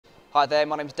Hi there,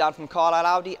 my name is Dan from Carlisle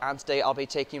Audi, and today I'll be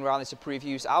taking you around this approved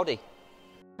used Audi.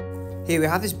 Here we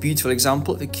have this beautiful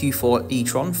example of the Q4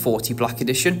 e-tron 40 Black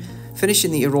Edition, finished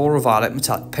in the Aurora Violet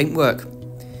metallic paintwork.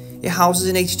 It houses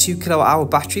an 82 kWh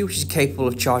battery which is capable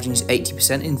of charging to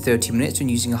 80% in 30 minutes when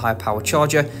using a high power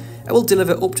charger, and will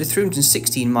deliver up to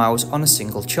 316 miles on a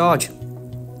single charge.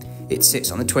 It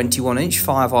sits on the 21-inch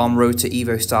 5-arm rotor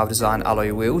Evo style design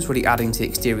alloy wheels, really adding to the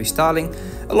exterior styling,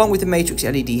 along with the Matrix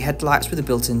LED headlights with a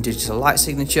built-in digital light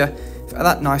signature for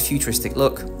that nice futuristic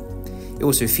look. It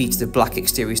also features a black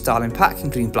exterior styling pack,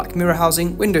 including black mirror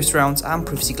housing, window surrounds and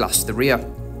privacy glass to the rear.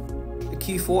 The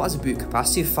Q4 has a boot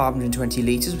capacity of 520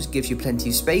 litres, which gives you plenty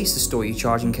of space to store your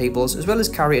charging cables as well as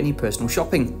carry any personal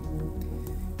shopping.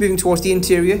 Moving towards the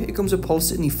interior, it comes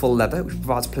upholstered in full leather, which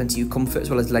provides plenty of comfort as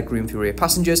well as legroom for rear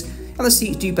passengers, and the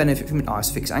seats do benefit from an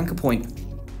ISOFIX anchor point.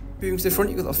 Moving to the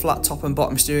front, you've got a flat top and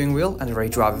bottom steering wheel and a very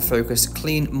driver-focused,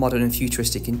 clean, modern and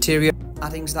futuristic interior,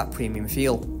 adding to that premium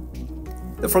feel.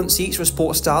 The front seats are a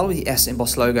sport style with the S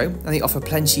embossed logo, and they offer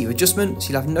plenty of adjustment, so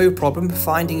you'll have no problem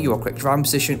finding your correct driving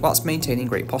position whilst maintaining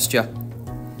great posture.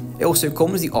 It also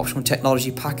comes with the optional technology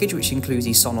package, which includes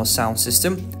the Sonos sound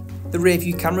system, the rear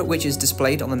view camera, which is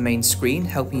displayed on the main screen,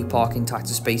 helping you park in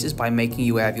tighter spaces by making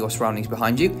you aware of your surroundings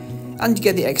behind you, and you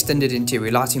get the extended interior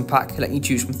lighting pack, letting you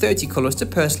choose from 30 colours to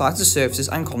personalise the surfaces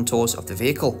and contours of the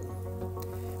vehicle.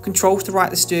 Controls to the right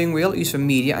of the steering wheel are used for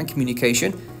media and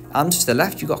communication, and to the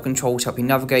left you've got controls to help you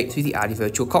navigate through the Audi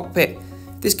virtual cockpit.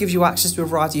 This gives you access to a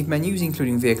variety of menus,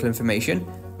 including vehicle information,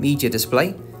 media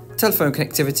display, telephone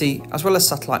connectivity, as well as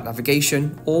satellite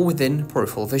navigation, all within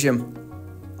peripheral vision.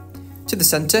 To the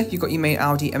centre, you've got your main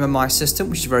Audi MMI system,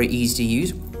 which is very easy to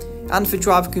use, and for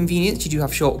driver convenience you do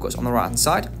have shortcuts on the right hand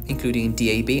side, including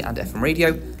DAB and FM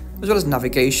radio, as well as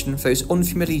navigation for those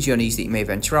unfamiliar journeys that you may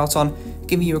venture out on,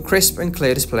 giving you a crisp and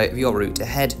clear display of your route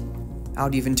ahead.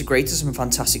 Audi have integrated some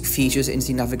fantastic features into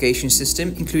the navigation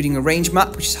system, including a range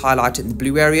map which is highlighted in the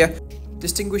blue area,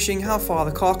 distinguishing how far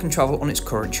the car can travel on its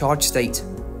current charge state.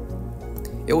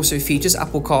 It also features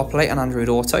Apple CarPlay and Android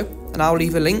Auto, and I'll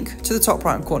leave a link to the top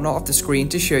right corner of the screen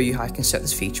to show you how you can set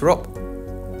this feature up.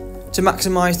 To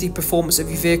maximise the performance of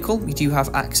your vehicle, you do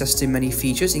have access to many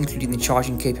features, including the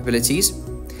charging capabilities.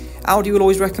 Audi will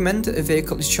always recommend that a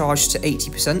vehicle is charged to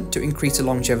 80% to increase the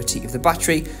longevity of the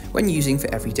battery when using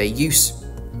for everyday use.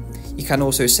 You can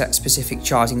also set specific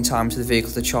charging times for the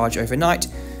vehicle to charge overnight,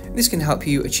 and this can help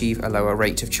you achieve a lower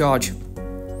rate of charge.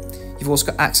 You've also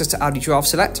got access to Audi Drive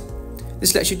Select.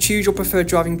 This lets you choose your preferred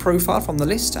driving profile from the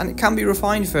list, and it can be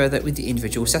refined further with the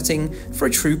individual setting for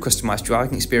a true customised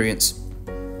driving experience.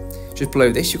 Just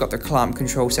below this you've got the climate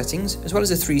control settings, as well as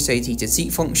a 3-stage heated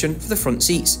seat function for the front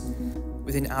seats.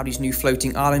 Within Audi's new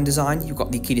floating island design, you've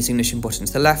got the keyless ignition button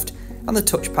to the left and the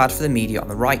touchpad for the media on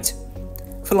the right.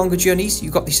 For longer journeys,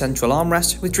 you've got the central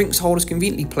armrest with drinks holders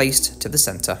conveniently placed to the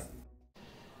centre.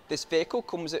 This vehicle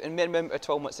comes at a minimum of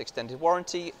 12 months extended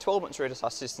warranty, 12 months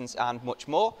roadside assistance and much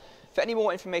more. For any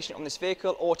more information on this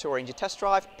vehicle or to arrange a test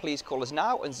drive, please call us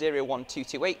now on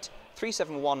 01228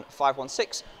 371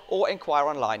 516 or inquire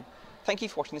online. Thank you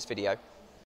for watching this video.